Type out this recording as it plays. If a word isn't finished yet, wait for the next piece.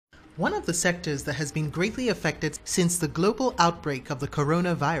One of the sectors that has been greatly affected since the global outbreak of the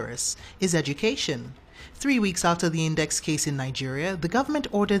coronavirus is education. 3 weeks after the index case in Nigeria, the government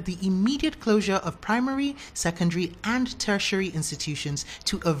ordered the immediate closure of primary, secondary, and tertiary institutions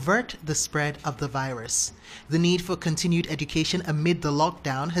to avert the spread of the virus. The need for continued education amid the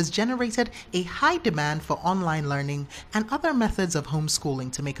lockdown has generated a high demand for online learning and other methods of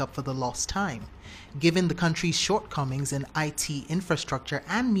homeschooling to make up for the lost time. Given the country's shortcomings in IT infrastructure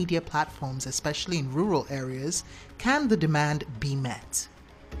and media platforms, especially in rural areas, can the demand be met?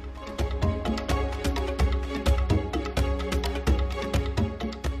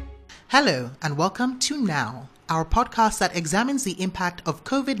 Hello and welcome to Now, our podcast that examines the impact of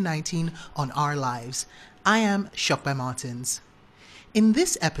COVID-19 on our lives. I am Ishaq Martins. In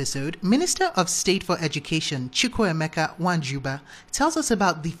this episode, Minister of State for Education Chukwuemeka Nwanjuba tells us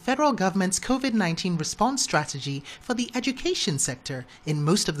about the federal government's COVID-19 response strategy for the education sector in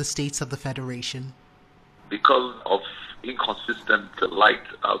most of the states of the Federation. Because of inconsistent light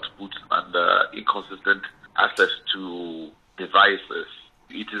output and inconsistent access to devices,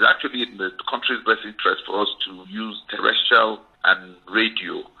 it is actually in the country's best interest for us to use terrestrial and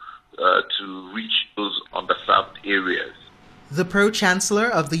radio to reach those underserved areas. The Pro-Chancellor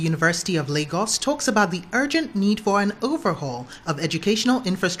of the University of Lagos talks about the urgent need for an overhaul of educational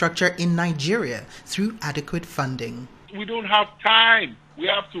infrastructure in Nigeria through adequate funding. We don't have time. We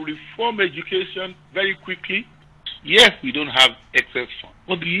have to reform education very quickly. Yes, we don't have excess funds,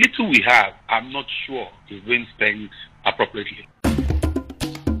 but the little we have, I'm not sure is being spent appropriately.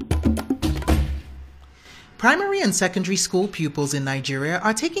 Primary and secondary school pupils in Nigeria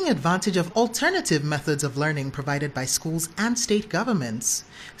are taking advantage of alternative methods of learning provided by schools and state governments.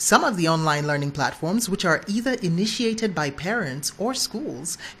 Some of the online learning platforms, which are either initiated by parents or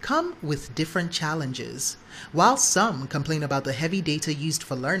schools, come with different challenges. While some complain about the heavy data used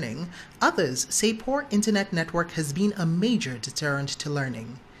for learning, others say poor internet network has been a major deterrent to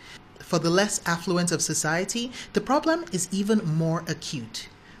learning. For the less affluent of society, the problem is even more acute.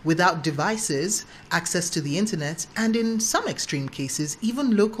 Without devices, access to the internet, and in some extreme cases,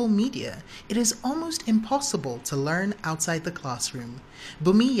 even local media, it is almost impossible to learn outside the classroom.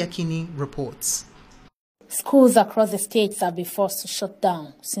 Bumi Yakini reports. Schools across the states have been forced to shut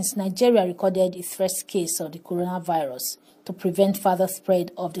down since Nigeria recorded its first case of the coronavirus to prevent further spread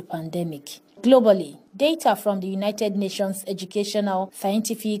of the pandemic. Globally, data from the United Nations Educational,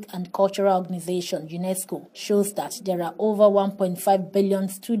 Scientific and Cultural Organization, UNESCO, shows that there are over 1.5 billion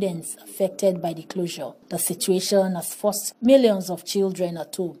students affected by the closure. The situation has forced millions of children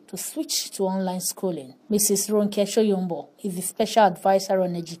at home to switch to online schooling. Mrs. Ronke Shoyombo is the Special Advisor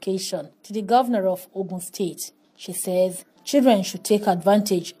on Education to the Governor of Ogun State. She says children should take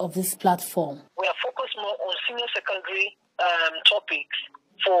advantage of this platform. We are focused more on senior secondary topics.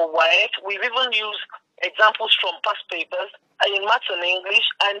 For Wale, we've even used examples from past papers in maths and English,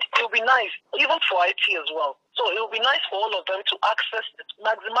 and it will be nice, even for IT as well. So it will be nice for all of them to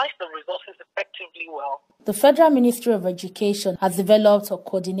maximize the resources effectively well. The Federal Ministry of Education has developed a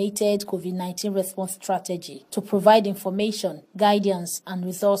coordinated COVID-19 response strategy to provide information, guidance, and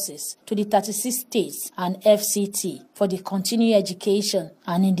resources to the 36 states and FCT for the continuing education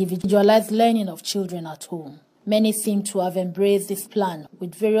and individualized learning of children at home. Many seem to have embraced this plan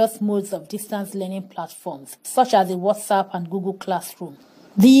with various modes of distance learning platforms, such as the WhatsApp and Google Classroom.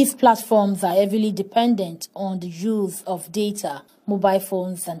 These platforms are heavily dependent on the use of data, mobile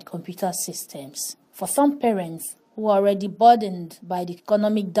phones, and computer systems. For some parents who are already burdened by the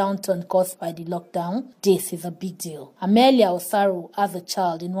economic downturn caused by the lockdown, this is a big deal. Amelia Osaru has a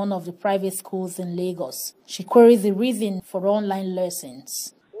child in one of the private schools in Lagos. She queries the reason for online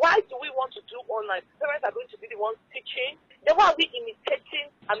lessons. Why do we want to do online? Parents are going to be the ones teaching. Then why are we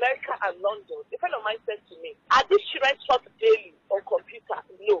imitating America and London? A friend of mine said to me, are these children taught daily on computer?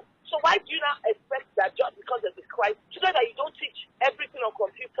 No. So why do you now expect that just because of the crisis? Children that you don't teach everything on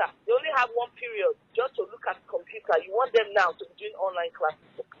computer, they only have one period just to look at computer. You want them now to be doing online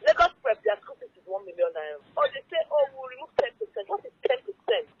classes. Lagos Prep, their school fees is 1 million naira. Or they say, oh, we'll remove 10%. What is 10%?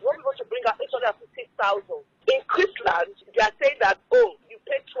 You want people to bring out 850,000. In Christland, they are saying that, oh, you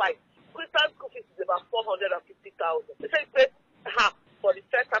pay twice. Christian school fees is about 450,000. They say pay half for the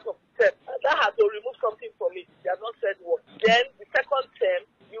first half of the term. That has to remove something from it. They have not said what. Then the second term,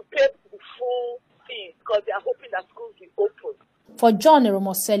 you pay the full fee because they are hoping that schools will open. For John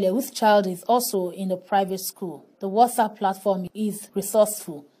Eromosele, whose child is also in a private school, the WhatsApp platform is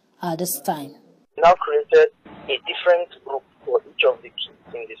resourceful at this time. Now created a different group for each of the kids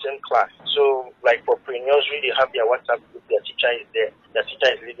in the same class. So, like for pre-nursery, they have their WhatsApp group, their teacher is there, their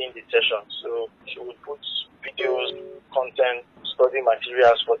teacher is leading the session. So, she will put videos, content, study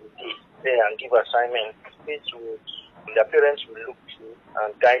materials for the day and give assignments, which their parents will look to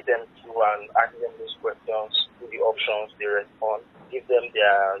and guide them through and ask them these questions, through the options they respond, give them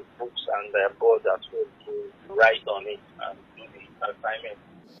their books and their boards at home to write on it and do the assignment.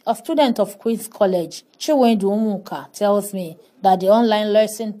 A student of Queen's College, Chiwendu Umuka, tells me that the online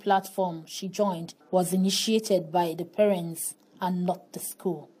lesson platform she joined was initiated by the parents and not the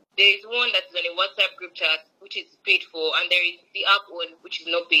school. There is one that is on a WhatsApp group chat, which is paid for, and there is the app one, which is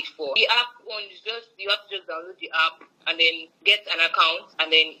not paid for. The app one is you have to just download the app and then get an account,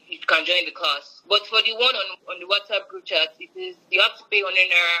 and then you can join the class. But for the one on the WhatsApp group chat, you have to pay 100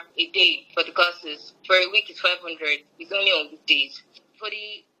 naira a day for the classes. For a week, it's 500. It's only on weekdays. For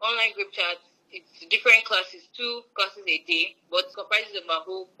the online group chat, it's different classes, 2 classes a day, but it comprises of a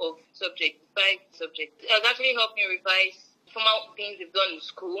whole of subjects, 5 subjects. It has actually helped me revise formal things we've done in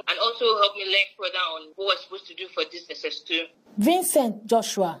school and also helped me learn further on what we're supposed to do for this SS2. Vincent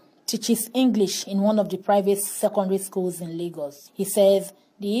Joshua teaches English in one of the private secondary schools in Lagos. He says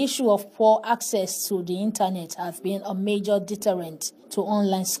the issue of poor access to the internet has been a major deterrent to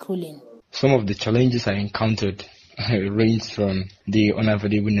online schooling. Some of the challenges I encountered range from the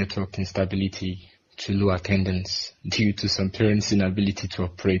unavailable network instability to low attendance due to some parents' inability to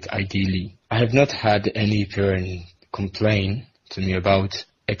operate ideally. I have not had any parent complain to me about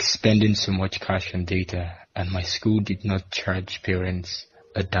expending so much cash on data, and my school did not charge parents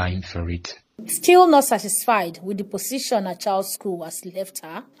a dime for it. Still not satisfied with the position a child's school has left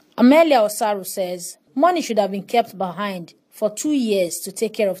her, Amelia Osaru says money should have been kept behind for 2 years to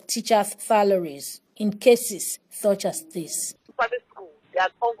take care of teachers' salaries in cases such as this. Private schools, they are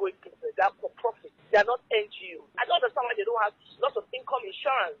ongoing business, they are for profit, they are not NGO. I don't understand why they don't have lots of income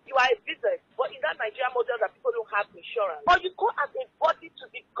insurance. You are a business, but in that Nigerian model that people don't have insurance. Or you go as a body to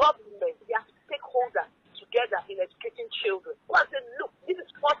the government, they are stakeholders together in educating children. Who are saying, look, this is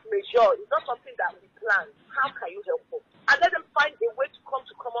force majeure, it's not something that we plan. How can you help us? And let them find a way to come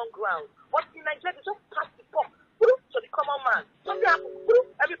to common ground. But in Nigeria, they just pass the buck to the common man. Something happens,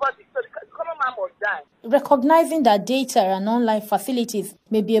 everybody, so the common man must die. Recognizing that data and online facilities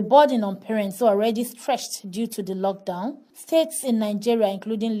may be a burden on parents who are already stretched due to the lockdown, states in Nigeria,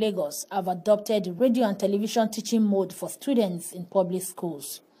 including Lagos, have adopted radio and television teaching mode for students in public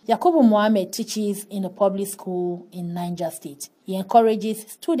schools. Yakubu Mohammed teaches in a public school in Niger State. He encourages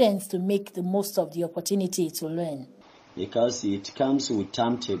students to make the most of the opportunity to learn. Because it comes with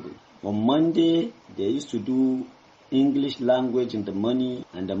timetable. On Monday, they used to do English language in the morning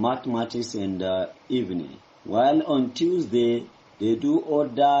and the mathematics in the evening. While on Tuesday, they do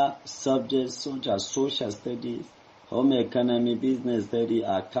other subjects such as social studies, home economy, business study,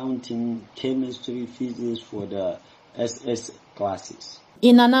 accounting, chemistry, physics for the SS classes.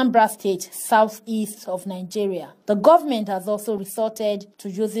 In Anambra State, southeast of Nigeria, the government has also resorted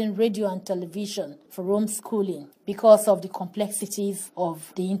to using radio and television for homeschooling because of the complexities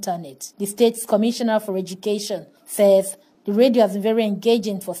of the internet. The state's Commissioner for Education says the radio has been very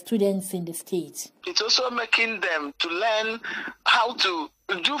engaging for students in the state. It's also making them to learn how to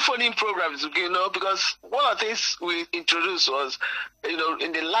do phone-in programs, because one of the things we introduced was, in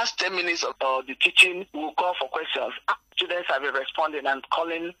the last 10 minutes of the teaching, we'll call for questions. Students have been responding and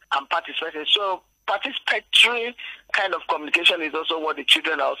calling and participating. So participatory kind of communication is also what the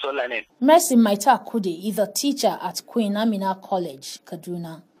children are also learning. Mercy Maita Kudi is a teacher at Queen Amina College,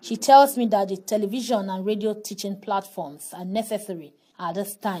 Kaduna. She tells me that the television and radio teaching platforms are necessary at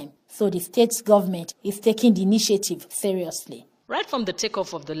this time, so the state government is taking the initiative seriously. Right from the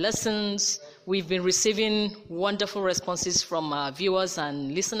takeoff of the lessons, we've been receiving wonderful responses from our viewers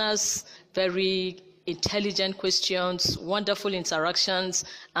and listeners, very intelligent questions, wonderful interactions,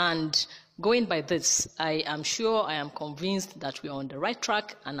 and going by this, I am convinced that we are on the right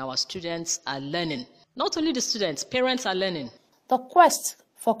track and our students are learning. Not only the students, parents are learning. The quest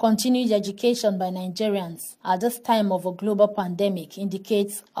for continued education by Nigerians at this time of a global pandemic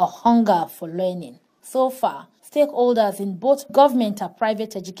indicates a hunger for learning. So far, stakeholders in both government and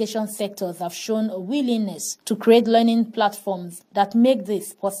private education sectors have shown a willingness to create learning platforms that make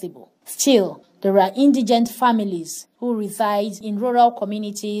this possible. Still, there are indigent families who reside in rural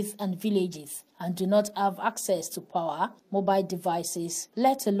communities and villages and do not have access to power, mobile devices,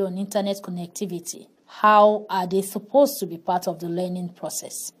 let alone internet connectivity. How are they supposed to be part of the learning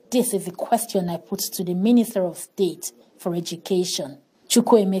process? This is the question I put to the Minister of State for Education,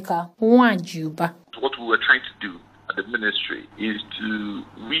 Chukwuemeka Nwajuba. What we were trying to do at the ministry is to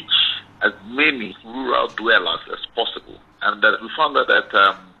reach as many rural dwellers as possible. And that we found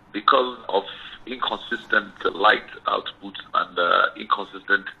that because of inconsistent light output and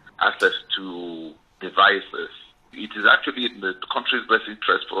inconsistent access to devices, it is is actually in the country's best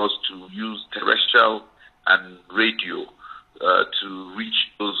interest for us to use terrestrial and radio to reach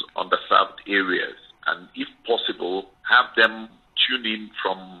those underserved areas, and if possible, have them tune in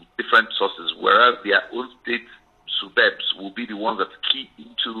from different sources, whereas their own state suburbs will be the ones that key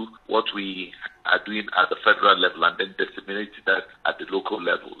into what we are doing at the federal level and then disseminate that at the local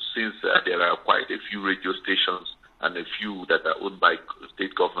level, since there are quite a few radio stations and a few that are owned by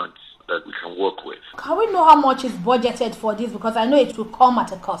state governments that we can work with. Can we know how much is budgeted for this? Because I know it will come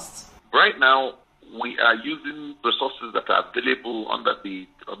at a cost. Right now, we are using resources that are available under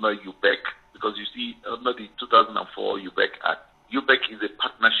UBEC, because you see, under the 2004 UBEC Act, UBEC is a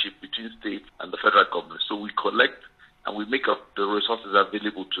partnership between states and the federal government. So we collect and we make up the resources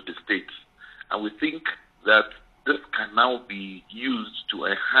available to the states. And we think that this can now be used to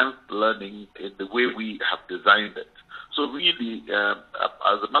enhance learning in the way we have designed it. So really,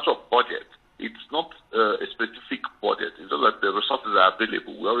 as a matter of budget, it's not a specific budget. It's not that the resources are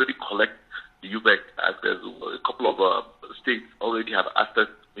available. We already collect the UBEC Act. There's a couple of states already have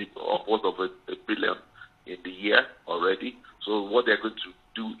assets upwards of $1 billion in the year already. So what they're going to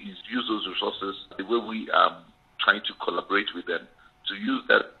do is use those resources the way we are trying to collaborate with them, to use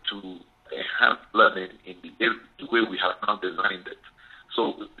that to enhance learning in the way we have now designed it.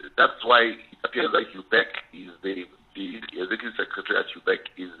 So that's why it appears like UBEC is the executive secretary at UBEC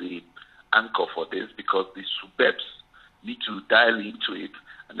is the anchor for this, because the suburbs need to dial into it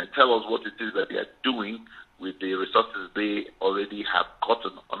and then tell us what it is that they are doing with the resources they already have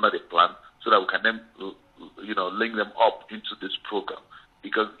gotten under the plan, so that we can then link them up into this program.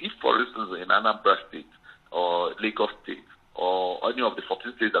 Because if, for instance, in Anambra State or Lagos State or any of the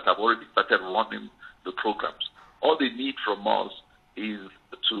 14 states that have already started running the programs, all they need from us is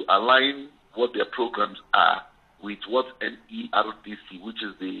to align what their programs are with what NERDC, which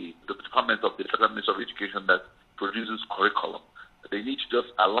is the Department of the Federal Ministry of Education that produces curriculum. They need to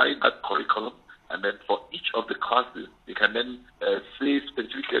just align that curriculum, and then for each of the classes, they can then say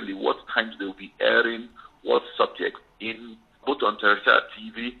specifically what times they will be airing what subjects in both on terrestrial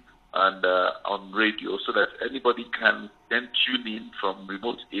TV and on radio, so that anybody can then tune in from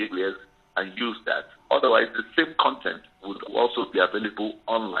remote areas and use that. Otherwise, the same content would also be available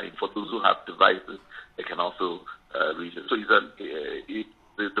online for those who have devices. They can also read it. So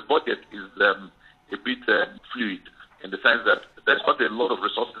the budget is a bit fluid, in the sense that there's not a lot of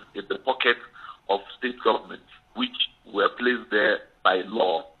resources in the pocket of state governments, which were placed there by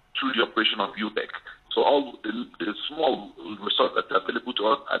law through the operation of UBEC. So all the small resources that are available to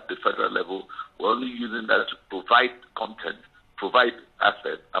us at the federal level, we're only using that to provide content, provide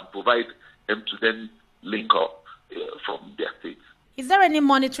assets, and provide them to then link up from their states. Is there any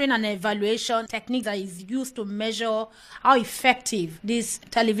monitoring and evaluation technique that is used to measure how effective these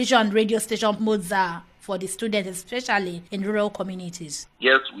television and radio station modes are for the students, especially in rural communities?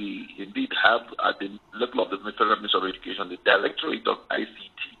 Yes, we indeed have at the level of the Federal Ministry of Education, the Directorate of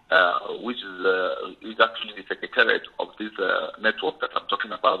ICT, which is actually the secretariat of this network that I'm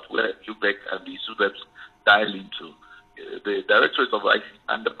talking about, where UBEC and the suburbs dial into. The Directorate of ICT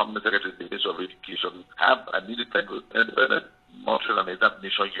and the Permanent Secretary of the Ministry of Education have an independent monitoring and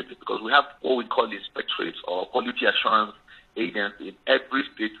examination unit, because we have what we call inspectorates or quality assurance agents in every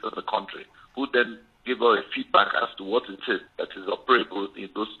state of the country, who then give us feedback as to what it is that is operable in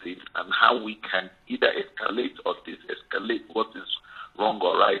those states and how we can either escalate or de-escalate what is wrong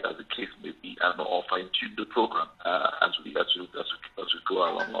or right, as the case may be, and or fine-tune the program as we go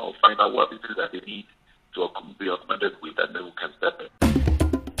along, or find out what it is that they need to be augmented with, and then we can step in.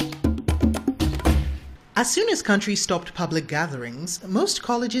 As soon as countries stopped public gatherings, most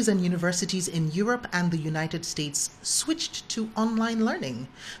colleges and universities in Europe and the United States switched to online learning.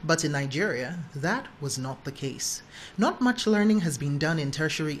 But in Nigeria, that was not the case. Not much learning has been done in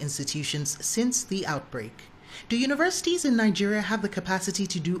tertiary institutions since the outbreak. Do universities in Nigeria have the capacity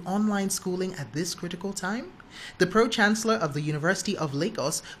to do online schooling at this critical time? The Pro-Chancellor of the University of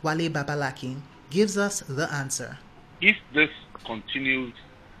Lagos, Wale Babalakin, gives us the answer. If this continues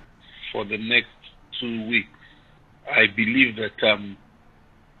for the next 2 weeks, I believe that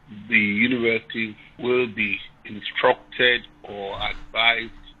the universities will be instructed or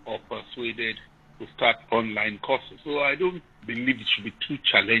advised or persuaded to start online courses. So I don't believe it should be too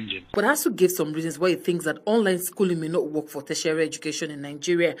challenging. But ASU gives some reasons why he thinks that online schooling may not work for tertiary education in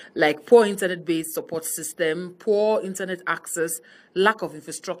Nigeria, like poor internet-based support system, poor internet access, lack of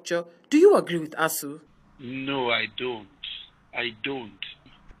infrastructure. Do you agree with ASU? No, I don't.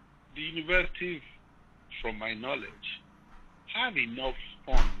 The universities, from my knowledge, have enough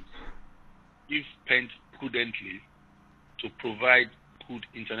funds, if spent prudently, to provide good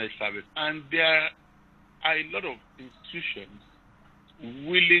internet service. And their are a lot of institutions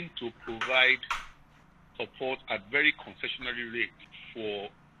willing to provide support at very concessionary rates for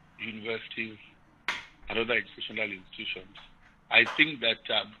universities and other educational institutions. I think that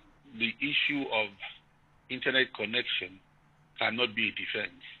the issue of internet connection cannot be a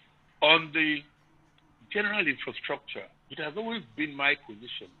defense. On the general infrastructure, it has always been my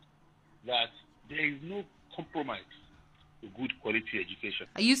position that there is no compromise to good quality education.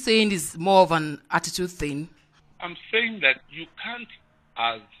 Are you saying it's more of an attitude thing? I'm saying that you can't,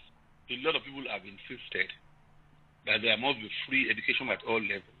 as a lot of people have insisted, that there must be free education at all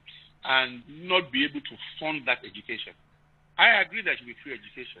levels and not be able to fund that education. I agree there should be free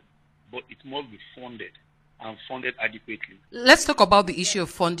education, but it must be funded and funded adequately. Let's talk about the issue of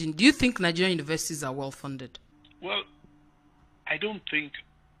funding. Do you think Nigerian universities are well funded? Well, I don't think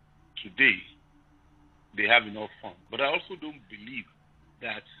today they have enough funds, but I also don't believe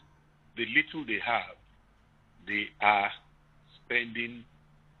that the little they have, they are spending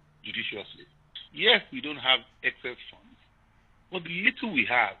judiciously. Yes, we don't have excess funds, but the little we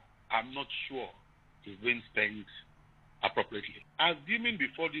have, I'm not sure is being spent appropriately. Assuming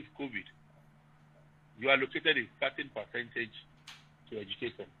before this COVID, you allocated a certain percentage to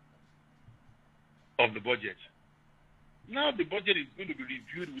education of the budget. Now the budget is going to be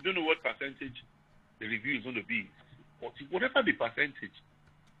reviewed. We don't know what percentage the review is going to be. But whatever the percentage,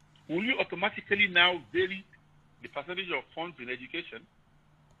 will you automatically now vary the percentage of funds in education?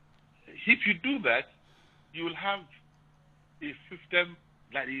 If you do that, you will have a system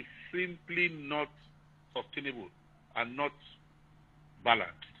that is simply not sustainable and not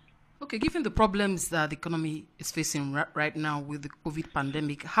balanced. Okay, given the problems that the economy is facing right now with the COVID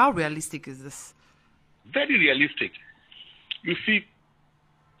pandemic, how realistic is this? Very realistic. You see,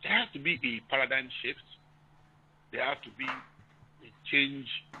 there has to be a paradigm shift. There has to be a change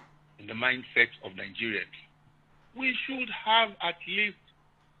in the mindset of Nigerians. We should have at least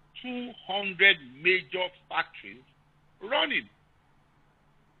 200 major factories running,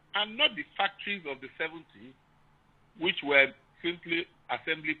 and not the factories of the 70s, which were simply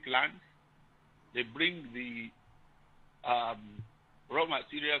assembly plants. They bring the raw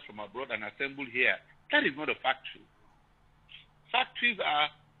materials from abroad and assemble here. That is not a factory. Factories are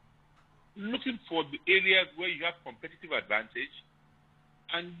looking for the areas where you have competitive advantage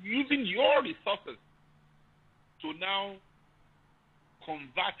and using your resources to now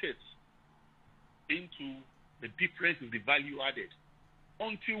convert it into the difference in the value added.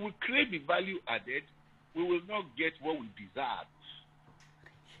 Until we create the value added, we will not get what we deserve.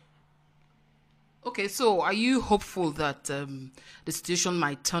 Okay, so are you hopeful that the situation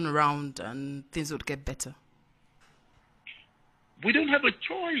might turn around and things would get better? We don't have a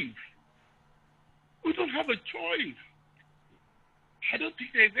choice. We don't have a choice. I don't think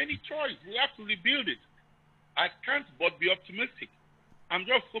there's any choice. We have to rebuild it. I can't but be optimistic. I'm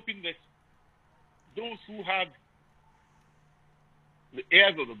just hoping that those who have the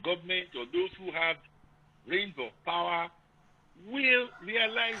heirs of the government or those who have reins of power will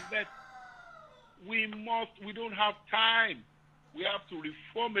realize that we don't have time. We have to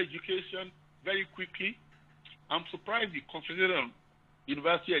reform education very quickly. I'm surprised you concentrated on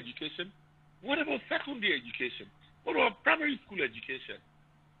university education. What about secondary education? What about primary school education?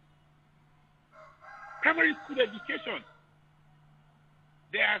 Primary school education.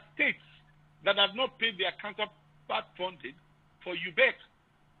 There are states that have not paid their counterpart funding for UBEC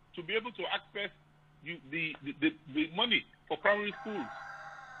to be able to access the money for primary schools.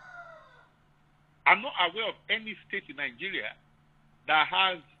 I'm not aware of any state in Nigeria that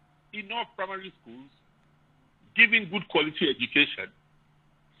has enough primary schools giving good quality education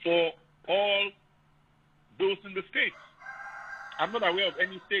for all those in the state. I'm not aware of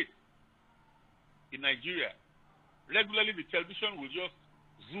any state in Nigeria. Regularly, the television will just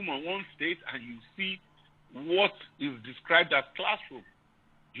zoom on one state and you see what is described as classroom.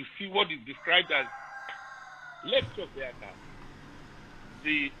 You see what is described as lecture theater.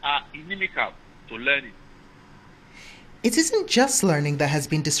 They are inimical to learning. It isn't just learning that has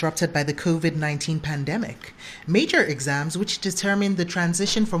been disrupted by the COVID-19 pandemic. Major exams which determine the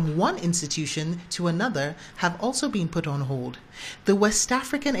transition from one institution to another have also been put on hold. The West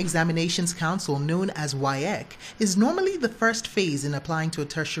African Examinations Council, known as WAEC, is normally the first phase in applying to a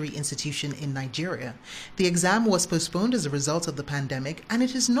tertiary institution in Nigeria. The exam was postponed as a result of the pandemic, and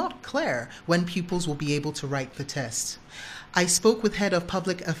it is not clear when pupils will be able to write the test. I spoke with Head of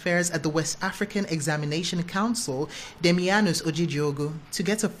Public Affairs at the West African Examination Council, Demianus Ojijeogu, to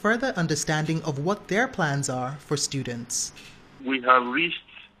get a further understanding of what their plans are for students. We have reached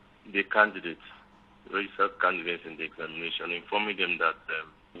the candidates, registered candidates in the examination, informing them that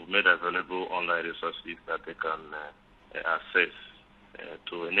we've made available online resources that they can access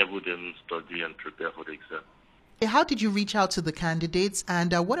to enable them study and prepare for the exam. How did you reach out to the candidates,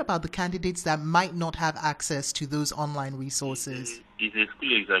 and what about the candidates that might not have access to those online resources? It's a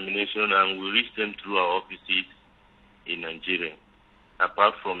school examination, and we reach them through our offices in Nigeria.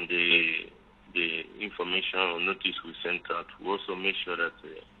 Apart from the information or notice we sent out, we also make sure that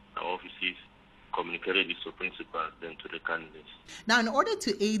our offices communicated this to principals, then to the candidates. Now, in order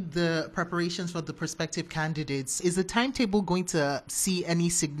to aid the preparations for the prospective candidates, is the timetable going to see any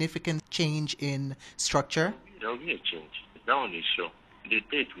significant change in structure? There will be a change. That one is sure. The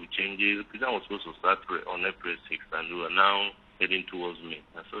date will change. The exam was supposed to start on April 6th, and we are now heading towards May.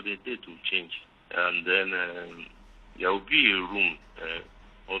 And so the date will change. And then there will be a room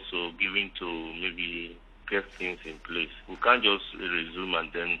also given to maybe get things in place. We can't just resume and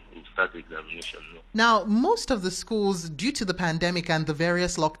then we'll start the examination. No. Now, most of the schools, due to the pandemic and the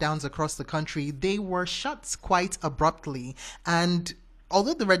various lockdowns across the country, they were shut quite abruptly. And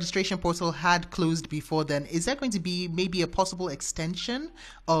although the registration portal had closed before then, is there going to be maybe a possible extension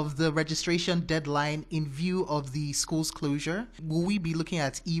of the registration deadline in view of the school's closure? Will we be looking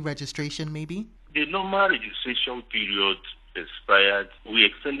at e-registration maybe? The normal registration period expired. We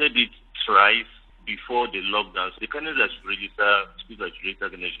extended it thrice before the lockdown. So the candidates that should register, schools that should register,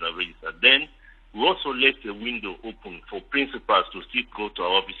 the national register. Then we also left a window open for principals to still go to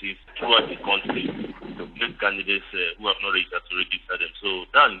our offices throughout the country to get candidates who have not registered to register them. So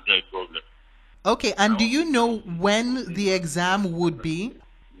that is not a problem. Okay, and do you know when the exam would be?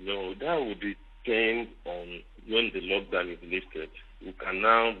 No, that would depend on when the lockdown is lifted. We can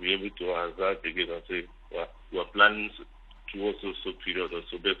now be able to hazard again and say, well, we are planning towards also period or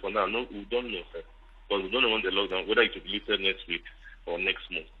so. But for now, no, we don't know, sir. Because we don't know when the lockdown, whether it will be lifted next week or next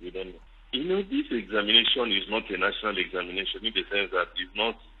month. We don't know. You know, this examination is not a national examination in the sense that it's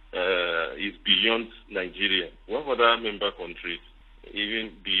not, it's beyond Nigeria. We have other member countries,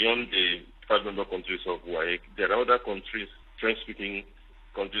 even beyond the 5 member countries of WAEC. There are other countries, French-speaking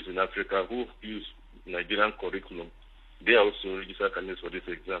countries in Africa, who use Nigerian curriculum. They also register candidates for this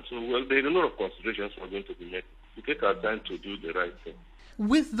exam. So, well, there are a lot of considerations that are going to be made. We take our time to do the right thing.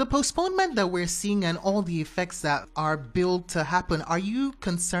 With the postponement that we're seeing and all the effects that are built to happen, are you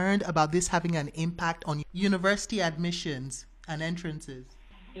concerned about this having an impact on university admissions and entrances?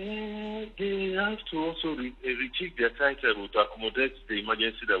 They have to also rejig their timetable to accommodate the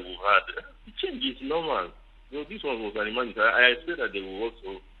emergency that we've had. The change is normal. So this one was an emergency. I expect that they will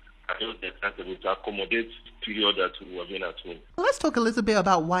also adjust their timetable to accommodate period that we have been at home. Let's talk a little bit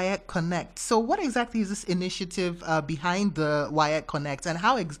about WAEC Connect. So what exactly is this initiative behind the WAEC Connect, and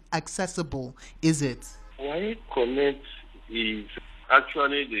how accessible is it? WAEC Connect is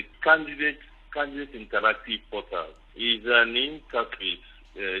actually the candidate interactive portal. It's an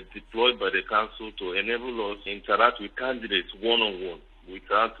interface deployed by the council to enable us to interact with candidates one-on-one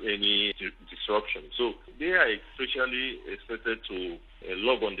without any disruption. So they are especially expected to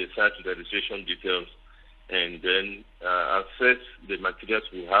log on the site with the registration details and then access the materials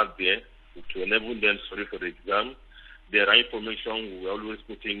we have there to enable them to study for the exam. There are information we always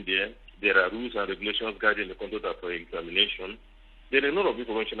put in there. There are rules and regulations guiding the conduct of the examination. There are a lot of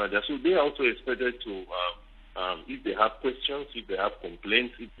information out there. So they are also expected to, if they have questions, if they have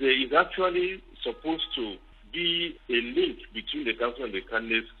complaints, there is actually supposed to be a link between the council and the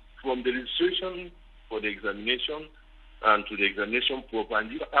candidates from the registration for the examination and to the examination proper,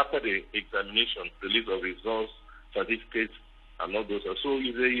 and after the examination, release of results, certificates, and all those. So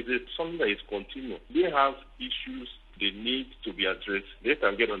it's something that is continuous. They have issues they need to be addressed. They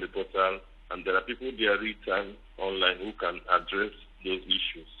can get on the portal, and there are people there real-time online who can address those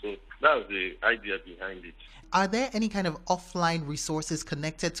issues. So that's the idea behind it. Are there any kind of offline resources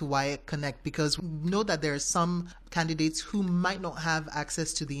connected to WAEC Connect? Because we know that there are some candidates who might not have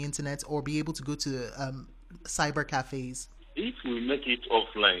access to the internet or be able to go to cyber cafes. If we make it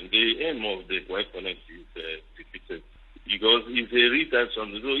offline, the aim of the WAEC Connect is defeated. Because it's a real-time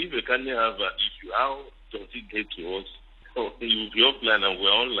something. So if a candidate have an issue, how does it get to us? So it will be offline and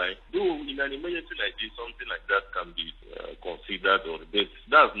we're online. Though in an emergency like this, something like that can be considered, but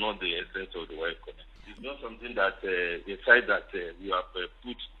that's not the essence of the WAEC Connect. It's not something that inside that we have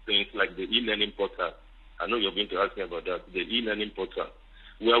put things like the e-learning portal. I know you're going to ask me about that. The e-learning portal,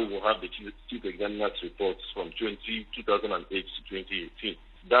 where we will have the chief examiner's reports from 2008 to 2018.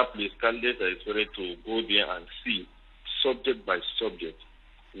 That place, candidates are expected to go there and see subject by subject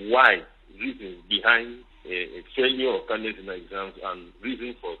why, reasons behind a failure of candidates in the exams and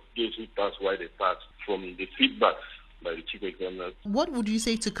reasons for those who pass, why they pass, from the feedbacks by the chief examiner. What would you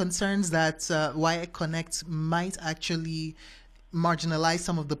say to concerns that WAEC Connect might actually marginalize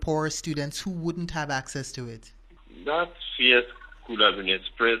some of the poorer students who wouldn't have access to it? That fear could have been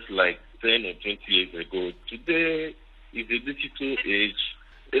expressed like 10 or 20 years ago. Today is a digital age.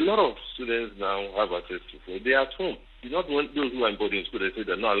 A lot of students now have access to phone. They are at home. You not want those who are in boarding school, they say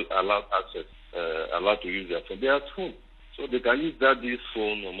they're not allowed to use their phone. They are at home. So they can use daddy's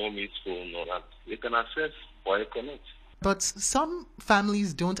phone or mommy's phone or that. They can access or connect. But some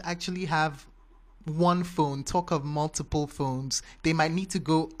families don't actually have one phone, talk of multiple phones. They might need to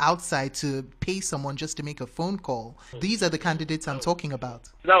go outside to pay someone just to make a phone call. These are the candidates I'm talking about.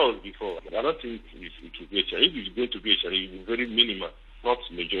 That was before. I don't think it will be a challenge. If it's going to be a challenge, it will be very minimal, not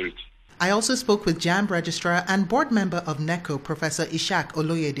majority. I also spoke with JAMB Registrar and board member of NECO, Professor Ishaq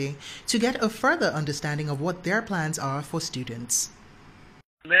Oloyede, to get a further understanding of what their plans are for students.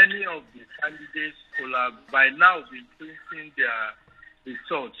 Many of the candidates will have by now been printing their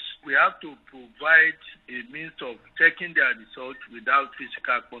results. We have to provide a means of checking their results without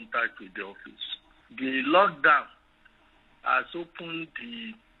physical contact with the office. The lockdown has opened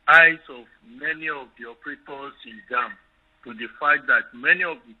the eyes of many of the operators in JAMB to the fact that many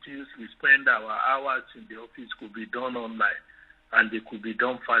of the things we spend our hours in the office could be done online, and they could be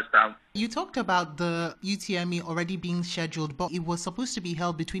done faster. You talked about the UTME already being scheduled, but it was supposed to be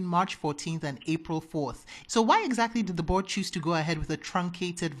held between March 14th and April 4th. So why exactly did the board choose to go ahead with a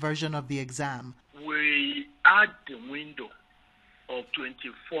truncated version of the exam? We had the window of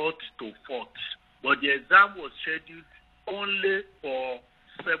 24th to 4th, but the exam was scheduled only for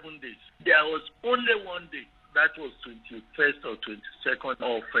 7 days. There was only one day. That was 21st or 22nd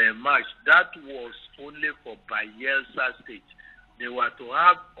of March. That was only for Bayelsa State. They were to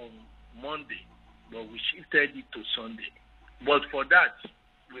have on Monday, but we shifted it to Sunday. But for that,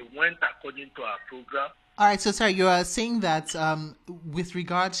 we went according to our program. All right, so sorry, you are saying that with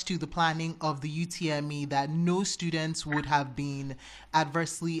regards to the planning of the UTME, that no students would have been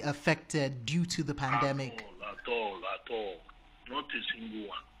adversely affected due to the pandemic? At all. Not a single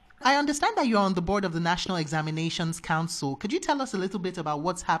one. I understand that you're on the board of the National Examinations Council. Could you tell us a little bit about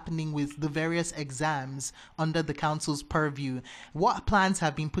what's happening with the various exams under the council's purview? What plans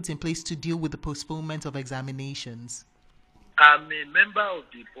have been put in place to deal with the postponement of examinations? I'm a member of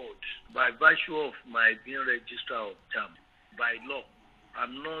the board by virtue of my being registrar of JAMB. By law,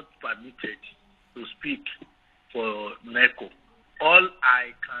 I'm not permitted to speak for NECO. All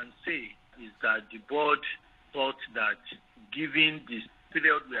I can say is that the board thought that given this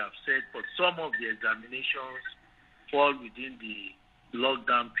period we have set, but some of the examinations fall within the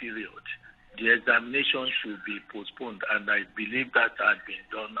lockdown period, the examination should be postponed, and I believe that has been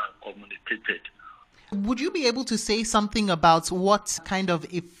done and communicated. Would you be able to say something about what kind of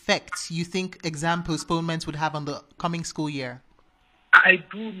effect you think exam postponements would have on the coming school year? I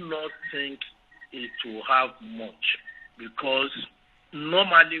do not think it will have much, because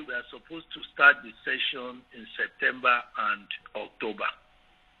normally we are supposed to start the session in September and October.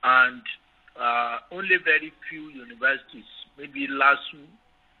 And only very few universities, maybe LASU,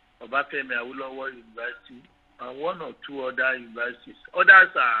 Obafemi Awolowo University, and one or two other universities.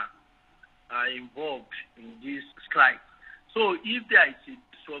 Others are involved in this strike. So if there is a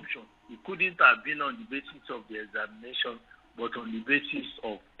disruption, it couldn't have been on the basis of the examination, but on the basis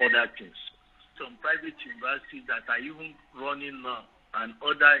of other things. Some private universities that are even running now and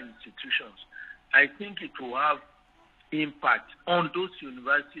other institutions, I think it will have impact on those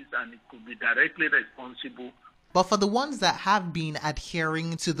universities, and it could be directly responsible. But for the ones that have been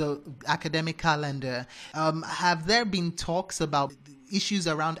adhering to the academic calendar, have there been talks about issues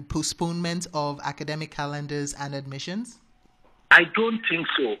around postponement of academic calendars and admissions? I don't think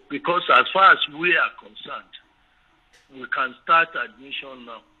so, because as far as we are concerned, we can start admission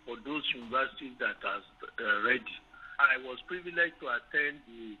now for those universities that are ready. I was privileged to attend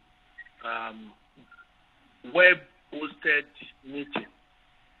the web-hosted meeting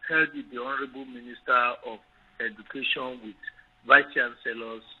held with the Honorable Minister of Education with Vice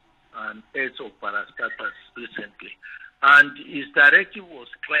Chancellors and heads of parastatals recently. And his directive was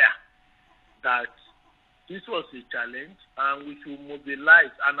clear that this was a challenge and we should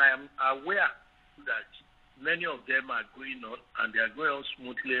mobilize. And I am aware that many of them are going on and they are going on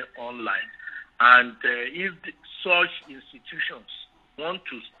smoothly online. And if such institutions want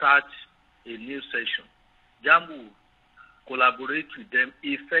to start a new session, JAMB will collaborate with them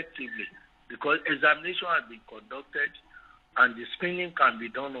effectively, because examination has been conducted and the screening can be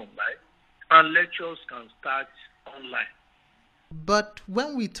done online and lectures can start online. But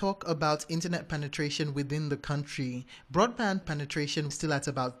when we talk about internet penetration within the country, broadband penetration is still at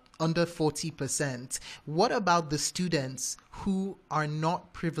about under 40%. What about the students who are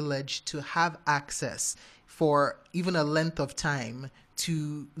not privileged to have access? for even a length of time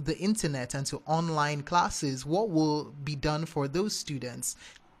to the internet and to online classes, what will be done for those students?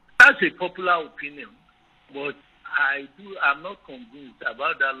 That's a popular opinion, but I'm not convinced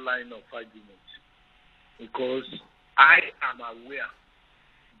about that line of argument, because I am aware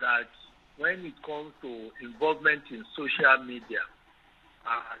that when it comes to involvement in social media,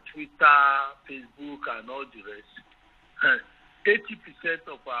 Twitter, Facebook, and all the rest,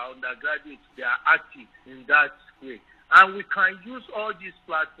 80% of our undergraduates, they are active in that way. And we can use all these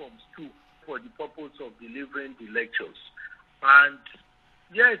platforms too for the purpose of delivering the lectures. And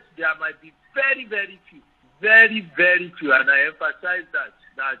yes, there might be very, very few, and I emphasize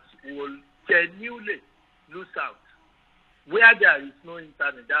that will genuinely lose out. Where there is no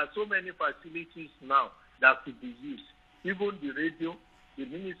internet, there are so many facilities now that could be used. Even the radio, the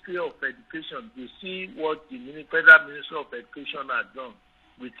Ministry of Education, you see what the Federal Ministry of Education has done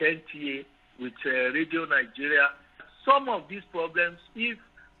with NTA, with Radio Nigeria. Some of these problems, if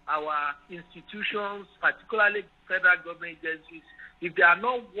our institutions, particularly federal government agencies, if they are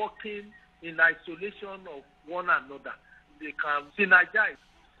not working in isolation of one another, they can synergize.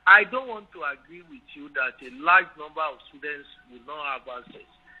 I don't want to agree with you that a large number of students will not have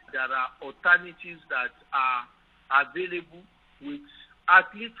access. There are alternatives that are available with at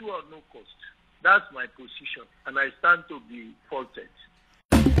little or no cost. That's my position, and I stand to be faulted.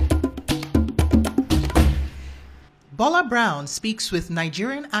 Bola Brown speaks with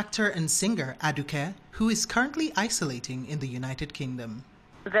Nigerian actor and singer Aduke, who is currently isolating in the United Kingdom.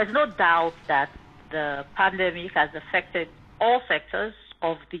 There's no doubt that the pandemic has affected all sectors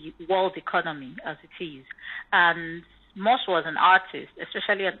of the world economy as it is. And most was an artist,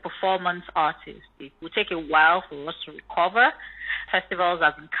 especially a performance artist. It will take a while for us to recover. Festivals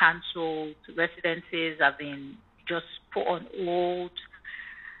have been cancelled, residencies have been just put on hold.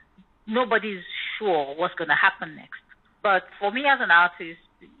 Nobody's sure what's going to happen next. But for me as an artist,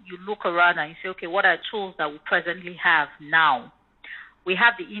 you look around and you say, okay, what are tools that we presently have now? We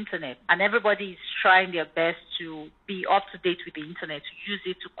have the internet, and everybody is trying their best to be up to date with the internet, to use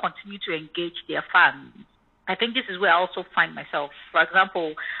it to continue to engage their fans. I think this is where I also find myself. For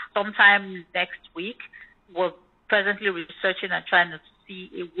example, sometime next week, we're presently researching and trying to see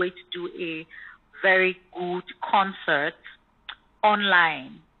a way to do a very good concert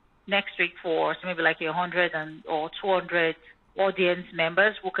online next week for maybe like 100 or 200 audience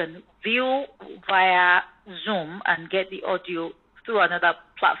members who can view via Zoom and get the audio through another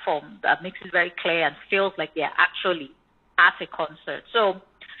platform that makes it very clear and feels like they're actually at a concert. So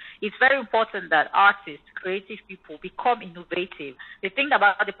it's very important that artists, creative people become innovative. The thing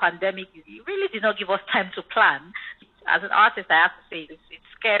about the pandemic is it really did not give us time to plan. As an artist, I have to say it's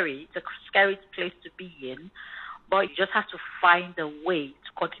scary. It's a scary place to be in, but you just have to find a way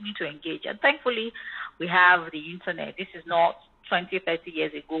to continue to engage. And thankfully, we have the internet. This is not 20, 30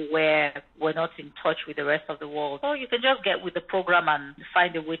 years ago where we're not in touch with the rest of the world. So you can just get with the program and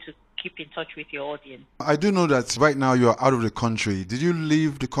find a way to keep in touch with your audience. I do know that right now you are out of the country. Did you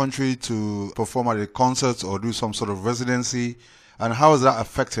leave the country to perform at a concert or do some sort of residency? And how has that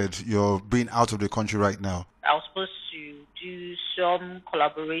affected your being out of the country right now? I was supposed to do some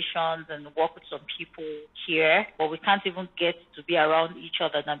collaborations and work with some people here, but we can't even get to be around each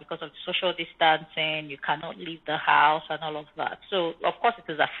other now because of the social distancing. You cannot leave the house and all of that. So, of course, it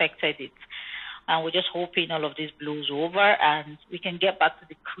has affected it. And we're just hoping all of this blows over and we can get back to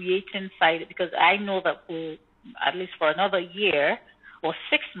the creating side, because I know that we'll, at least for another year or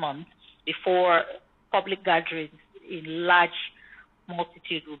 6 months before public gatherings in large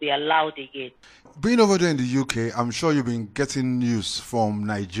multitude will be allowed again. Being over there in the UK, I'm sure you've been getting news from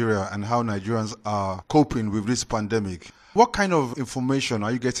Nigeria and how Nigerians are coping with this pandemic. What kind of information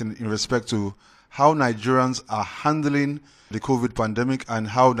are you getting in respect to how Nigerians are handling the COVID pandemic and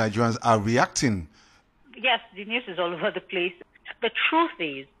how Nigerians are reacting? Yes, the news is all over the place. The truth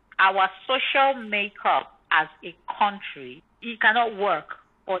is, our social makeup as a country, it cannot work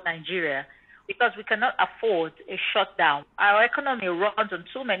for Nigeria, because we cannot afford a shutdown. Our economy runs on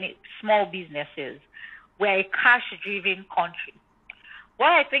too many small businesses. We're a cash-driven country.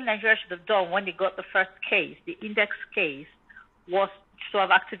 What I think Nigeria should have done when they got the first case, the index case, was to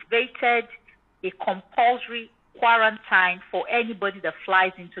have activated a compulsory quarantine for anybody that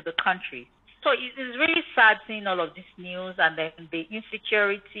flies into the country. So it is really sad seeing all of this news, and then the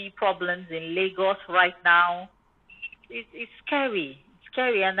insecurity problems in Lagos right now. It's scary.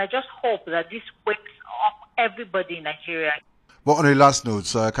 And I just hope that this wakes up everybody in Nigeria. But on a last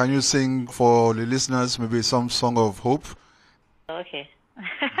note, can you sing for the listeners maybe some song of hope? Okay.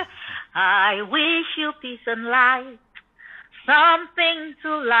 I wish you peace and light, something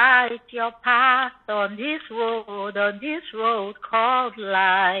to light your path on this road called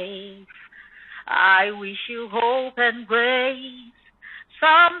life. I wish you hope and grace,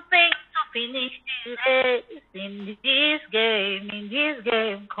 something to finish the race in this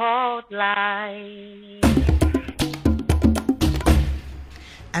game called life.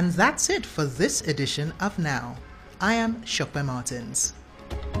 And that's it for this edition of Now. I am Ishaq Martins.